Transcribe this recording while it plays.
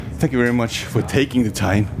thank you very much for taking the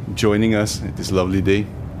time, joining us at this lovely day.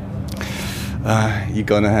 You're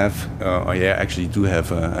gonna have, actually do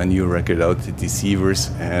have a new record out, The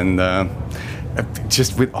Deceivers, and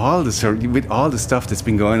just with all the stuff that's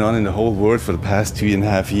been going on in the whole world for the past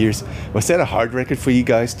 2.5 years, was that a hard record for you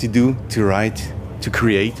guys to do, to write, to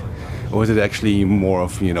create, or was it actually more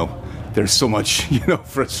of, there's so much,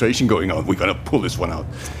 frustration going on, we gotta pull this one out?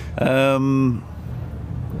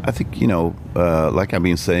 I think, like I've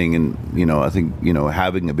been saying, and, I think,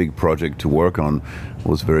 having a big project to work on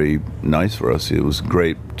was very nice for us. It was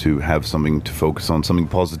great to have something to focus on, something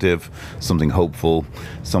positive, something hopeful,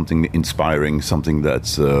 something inspiring, something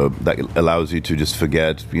that allows you to just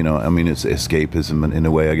forget, it's escapism in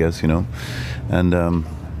a way, I guess, And,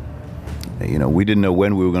 we didn't know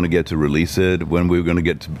when we were going to get to release it, when we were going to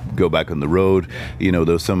get to go back on the road. There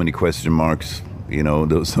were so many question marks, there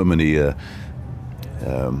was so many...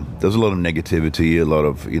 there's a lot of negativity, a lot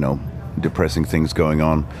of, depressing things going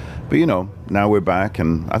on. But, now we're back,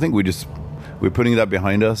 and I think we're putting that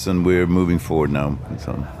behind us, and we're moving forward now.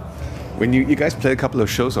 So, when you guys played a couple of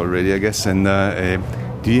shows already, I guess, and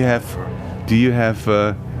do you have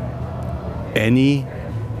any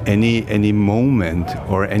moment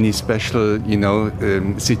or any special,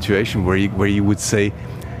 situation where you would say,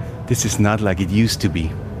 this is not like it used to be.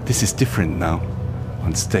 This is different now.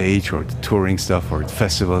 On stage or the touring stuff or at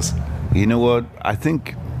festivals? You know what? I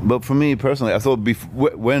think, but for me personally, I thought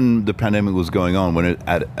when the pandemic was going on,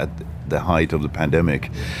 at the height of the pandemic,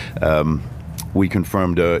 we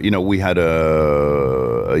confirmed, we had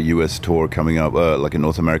a US tour coming up, like a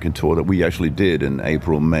North American tour that we actually did in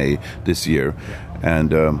April, May this year. And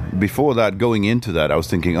before that, going into that, I was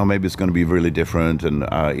thinking, maybe it's going to be really different. And,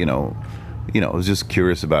 I was just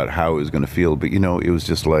curious about how it was going to feel. But,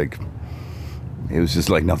 it was just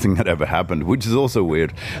like nothing had ever happened, which is also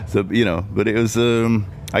weird. So, but it was,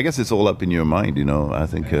 I guess it's all up in your mind, I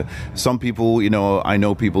think some people, I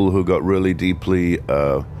know people who got really deeply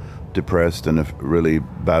depressed and really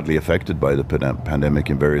badly affected by the pandemic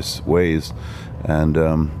in various ways. And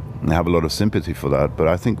I have a lot of sympathy for that. But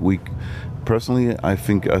I think personally, I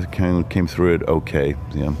think I came through it okay.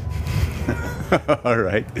 Yeah. All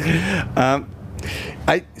right.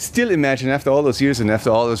 I still imagine, after all those years and after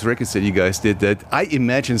all those records that you guys did, that I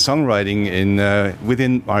imagine songwriting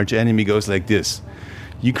within Arch Enemy goes like this.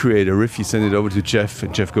 You create a riff, you send it over to Jeff,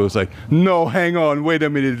 and Jeff goes like, no, hang on, wait a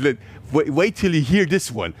minute, wait till you hear this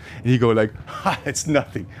one. And you go like, it's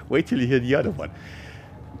nothing. Wait till you hear the other one.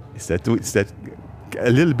 Is that a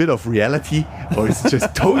little bit of reality, or is it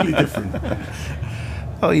just totally different?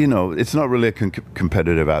 Oh, it's not really a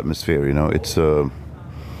competitive atmosphere, it's...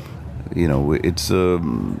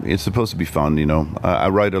 it's supposed to be fun, I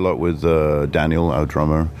write a lot with Daniel, our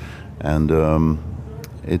drummer, and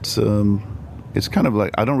it's kind of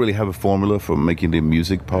like, I don't really have a formula for making the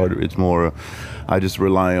music part. It's more, I just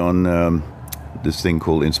rely on this thing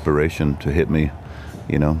called inspiration to hit me,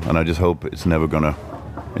 and I just hope it's never gonna,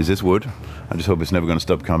 is this wood? I just hope it's never gonna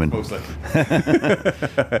stop coming. Most likely.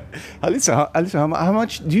 Alyssa, how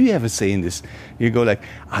much do you have a say in this? You go like,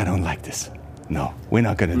 I don't like this. No, we're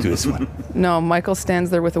not going to do this one. No, Michael stands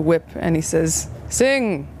there with a whip and he says,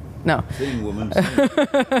 sing. No. Sing, woman,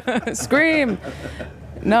 sing. Scream.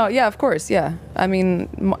 No, yeah, of course, yeah. I mean,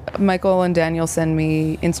 Michael and Daniel send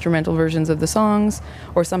me instrumental versions of the songs,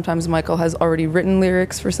 or sometimes Michael has already written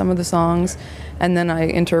lyrics for some of the songs, and then I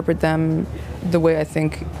interpret them the way I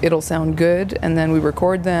think it'll sound good, and then we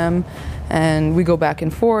record them, and we go back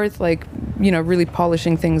and forth, like, really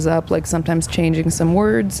polishing things up, like sometimes changing some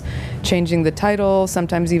words, changing the title,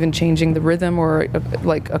 sometimes even changing the rhythm or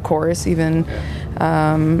like a chorus even,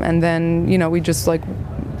 and then, we just like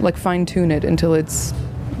fine-tune it until it's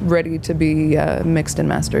ready to be mixed and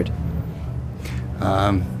mastered.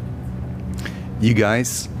 You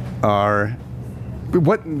guys are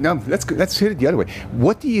what? No, let's hit it the other way.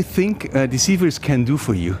 What do you think Deceivers can do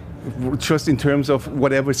for you, just in terms of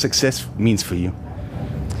whatever success means for you?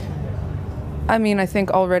 I mean, I think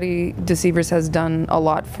already Deceivers has done a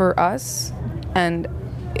lot for us, and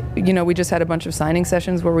we just had a bunch of signing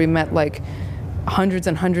sessions where we met like hundreds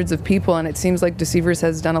and hundreds of people, and it seems like Deceivers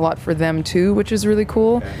has done a lot for them too, which is really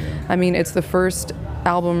cool. I mean, it's the first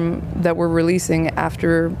album that we're releasing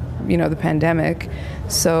after the pandemic,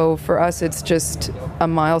 so for us it's just a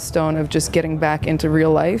milestone of just getting back into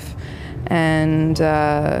real life, and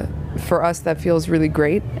for us that feels really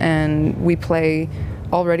great. And we play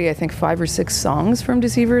already, I think, 5 or 6 songs from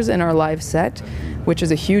Deceivers in our live set, which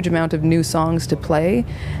is a huge amount of new songs to play,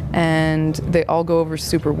 and they all go over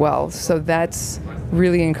super well. So that's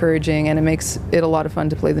really encouraging, and it makes it a lot of fun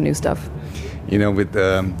to play the new stuff. With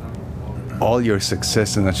all your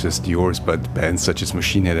success, and not just yours, but bands such as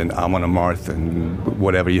Machine Head and Amon Amarth and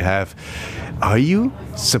whatever you have, are you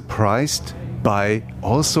surprised by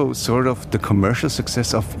also sort of the commercial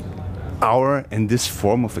success of our and this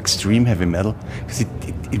form of extreme heavy metal? Because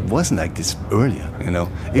it wasn't like this earlier, you know.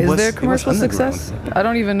 Is there commercial success? I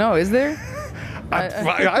don't even know. Is there?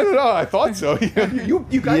 I don't know. I thought so. You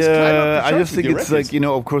guys climb up the charts I just think with your it's records. like, you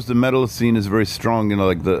know, of course the metal scene is very strong, you know,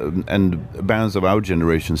 like and bands of our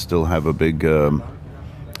generation still have a big,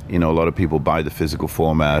 you know, a lot of people buy the physical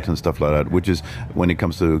format and stuff like that, which is, when it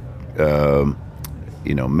comes to,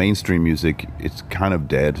 you know, mainstream music, it's kind of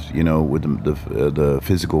dead, you know, with the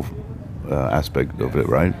physical aspect of it,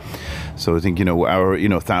 right? So I think, you know, our, you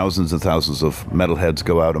know, thousands and thousands of metalheads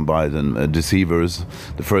go out and buy them Deceivers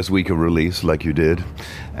the first week of release, like you did,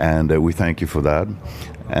 and we thank you for that.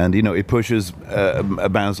 And, you know, it pushes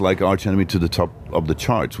bands like Arch Enemy to the top of the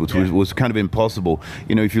charts, which was kind of impossible.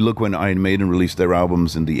 You know, if you look when Iron Maiden released their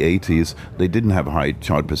albums in the 80s, they didn't have high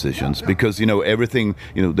chart positions because, you know, everything,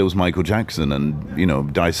 you know, there was Michael Jackson and, you know,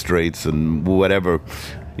 Dire Straits and whatever,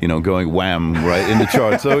 you know, going wham right in the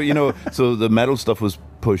chart. So, you know, so the metal stuff was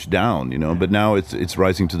pushed down, you know, but now it's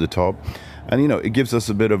rising to the top. And, you know, it gives us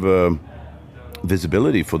a bit of a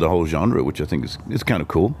visibility for the whole genre, which I think is kind of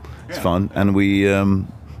cool. It's fun. And we,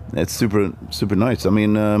 it's super nice. I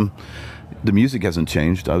mean, the music hasn't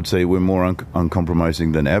changed. I would say we're more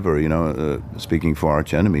uncompromising than ever, you know, speaking for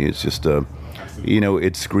Arch Enemy. It's just, you know,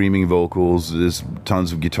 it's screaming vocals, there's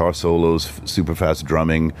tons of guitar solos, super fast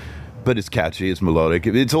drumming, but it's catchy, it's melodic,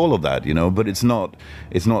 it's all of that, you know, but it's not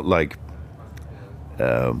like,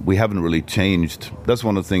 we haven't really changed. That's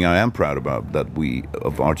one of the things I am proud about, that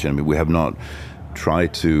of Arch Enemy, we have not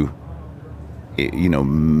tried to, you know,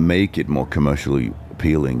 make it more commercially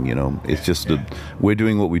appealing, you know. It's just that we're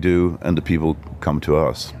doing what we do and the people come to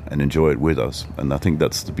us and enjoy it with us, and I think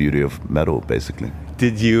that's the beauty of metal, basically.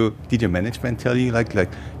 Did your management tell you like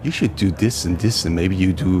you should do this and maybe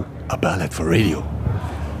you do a ballad for radio?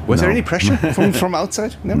 Was there any pressure from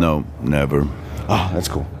outside? Never? No, never. Oh, that's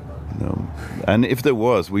cool. No. And if there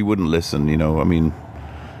was, we wouldn't listen, you know. I mean,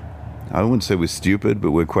 I wouldn't say we're stupid,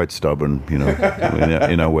 but we're quite stubborn, you know,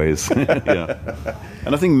 in our ways. Yeah.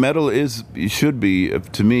 And I think metal should be,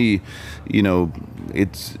 to me, you know,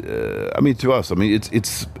 it's, I mean, to us, I mean,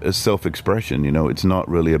 it's a self-expression, you know. It's not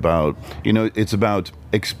really about, you know, it's about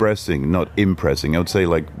expressing, not impressing. I would say,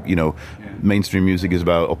 like, you know, mainstream music is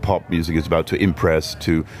about, or pop music is about to impress,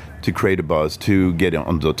 to create a buzz, to get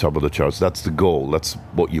on the top of the charts. That's the goal. That's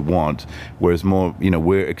what you want. Whereas more, you know,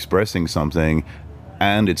 we're expressing something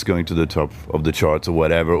and it's going to the top of the charts or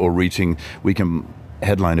whatever, or we can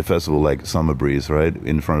headline a festival like Summer Breeze, right,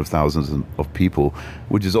 in front of thousands of people,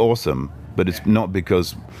 which is awesome. But it's not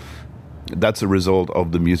because that's a result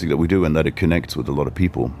of the music that we do and that it connects with a lot of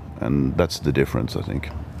people. And that's the difference, I think.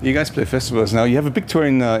 You guys play festivals now. You have a big tour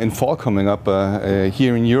in fall coming up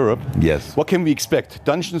here in Europe. Yes. What can we expect?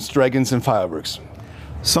 Dungeons, Dragons, and Fireworks?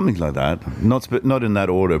 Something like that. Not in that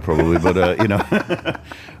order, probably, but, you know,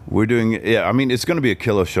 we're doing, yeah, I mean, it's going to be a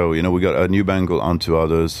killer show. You know, we got a new band called Unto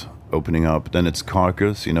Others opening up. Then it's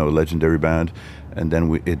Carcass, you know, a legendary band. And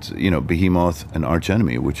then it's, you know, Behemoth and Arch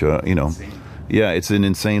Enemy, which are, you know, yeah, it's an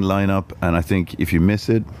insane lineup. And I think if you miss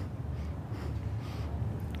it,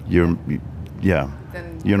 you're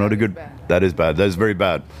not a good. That is bad. That is very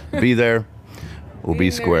bad. Be there, or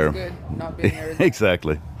be square. Is good. Not being there is bad.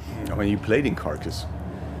 Exactly. When you played in Carcass,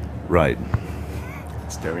 right?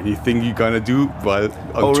 Is there anything you're gonna do while?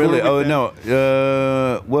 Oh really? Oh no.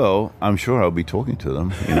 Well, I'm sure I'll be talking to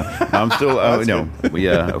them. You know, I'm still. You know,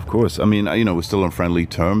 yeah, of course. I mean, you know, we're still on friendly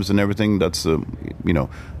terms and everything. That's, you know,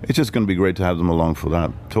 it's just going to be great to have them along for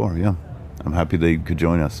that tour. Yeah, I'm happy they could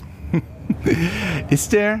join us.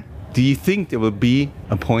 Do you think there will be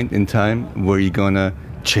a point in time where you're gonna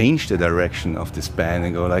change the direction of this band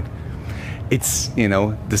and go like, it's, you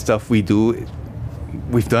know, the stuff we do,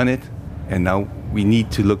 we've done it, and now we need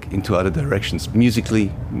to look into other directions, musically,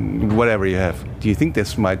 whatever you have. Do you think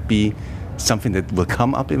this might be something that will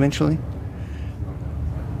come up eventually?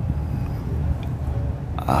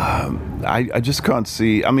 I just can't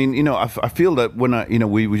see. I mean, you know, I feel that when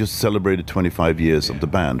we just celebrated 25 years of the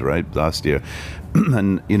band, right, last year,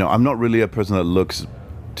 and you know, I'm not really a person that looks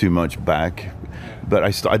too much back, but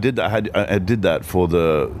I did that for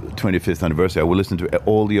the 25th anniversary. I would listen to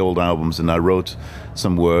all the old albums, and I wrote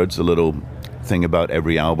some words, a little thing about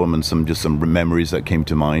every album, and some memories that came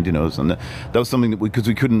to mind, you know. And that was something that because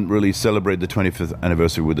we couldn't really celebrate the 25th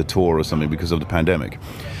anniversary with a tour or something because of the pandemic.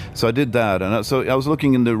 So I did that, and so I was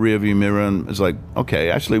looking in the rearview mirror, and it's like,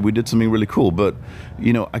 okay, actually we did something really cool. But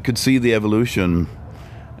you know, I could see the evolution,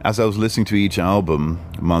 as I was listening to each album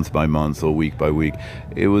month by month or week by week,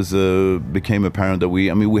 it was became apparent that we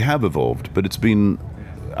have evolved, but it's been.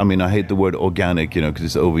 I mean, I hate the word organic, you know, because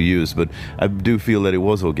it's overused, but I do feel that it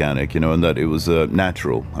was organic, you know, and that it was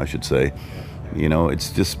natural, I should say. You know,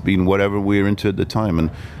 it's just been whatever we're into at the time, and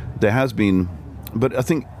there has been, but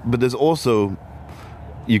there's also,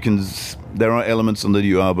 there are elements on the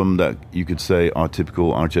new album that you could say are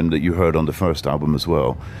typical Arch Enemy that you heard on the first album as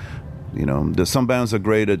well. You know, there's some bands are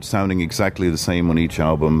great at sounding exactly the same on each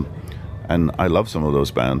album, and I love some of those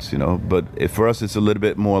bands, you know, but for us it's a little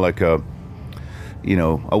bit more like a, you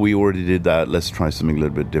know, oh, we already did that, let's try something a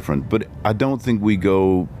little bit different. But I don't think we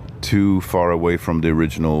go too far away from the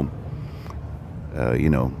original, you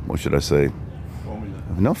know, what should I say?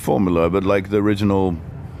 Not formula, but like the original,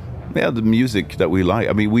 the music that we like.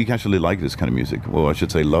 I mean, we actually like this kind of music. Well, I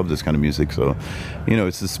should say love this kind of music. So, you know,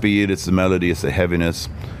 it's the speed, it's the melody, it's the heaviness.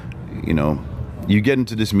 You know, you get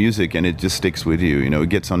into this music and it just sticks with you. You know, it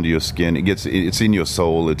gets under your skin. It's in your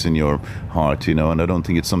soul. It's in your heart. You know, and I don't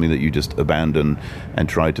think it's something that you just abandon and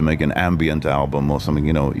try to make an ambient album or something.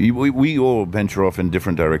 You know, we all venture off in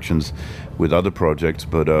different directions with other projects,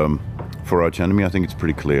 but for Arch Enemy, I think it's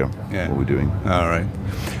pretty clear what we're doing. All right,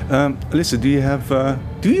 Alyssa,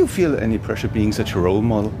 do you feel any pressure being such a role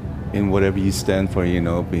model in whatever you stand for? You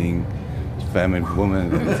know, being feminine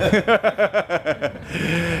woman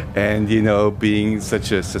and you know, being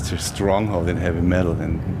such a stronghold in heavy metal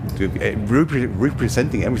and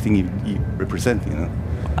representing everything you represent, you know.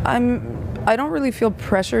 I don't really feel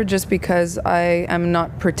pressure just because I am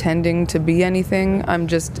not pretending to be anything. I'm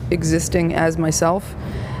just existing as myself,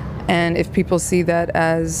 and if people see that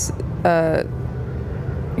as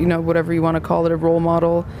you know, whatever you want to call it, a role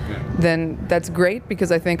model, then that's great,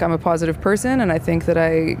 because I think I'm a positive person and I think that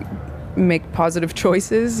I make positive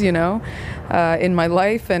choices, you know, in my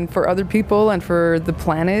life and for other people and for the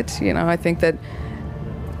planet. You know, I think that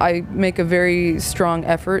I make a very strong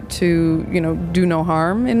effort to, you know, do no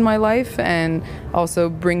harm in my life and also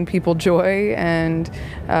bring people joy and,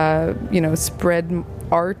 you know, spread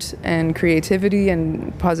art and creativity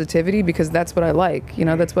and positivity, because that's what I like. You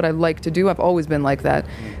know, that's what I like to do. I've always been like that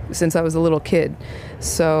since I was a little kid.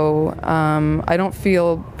 So I don't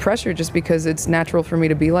feel pressure just because it's natural for me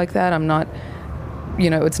to be like that. I'm not, you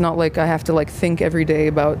know, it's not like I have to like think every day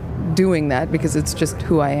about doing that, because it's just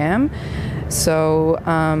who I am. So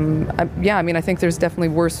I mean, I think there's definitely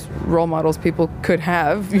worse role models people could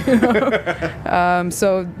have, you know?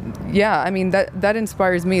 So yeah, I mean, that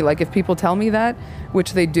inspires me. Like, if people tell me that,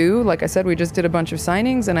 which they do, like I said, we just did a bunch of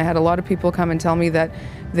signings and I had a lot of people come and tell me that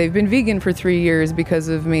they've been vegan for 3 years because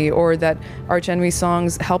of me, or that Arch Enemy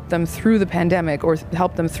songs helped them through the pandemic or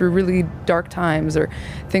helped them through really dark times or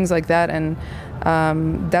things like that. And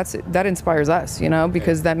that inspires us, you know,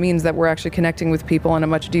 because that means that we're actually connecting with people on a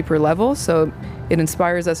much deeper level. So it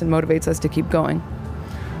inspires us and motivates us to keep going.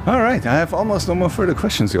 All right, I have almost no more further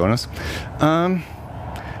questions, Jonas.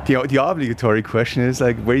 The obligatory question is,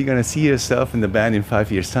 like, where are you going to see yourself in the band in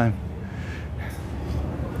 5 years' time?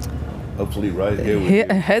 Hopefully right here with you.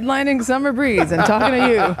 Headlining Summer Breeze and talking to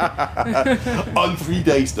you. On 3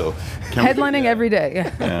 days, though. Headlining every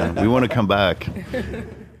day. Yeah, we want to come back.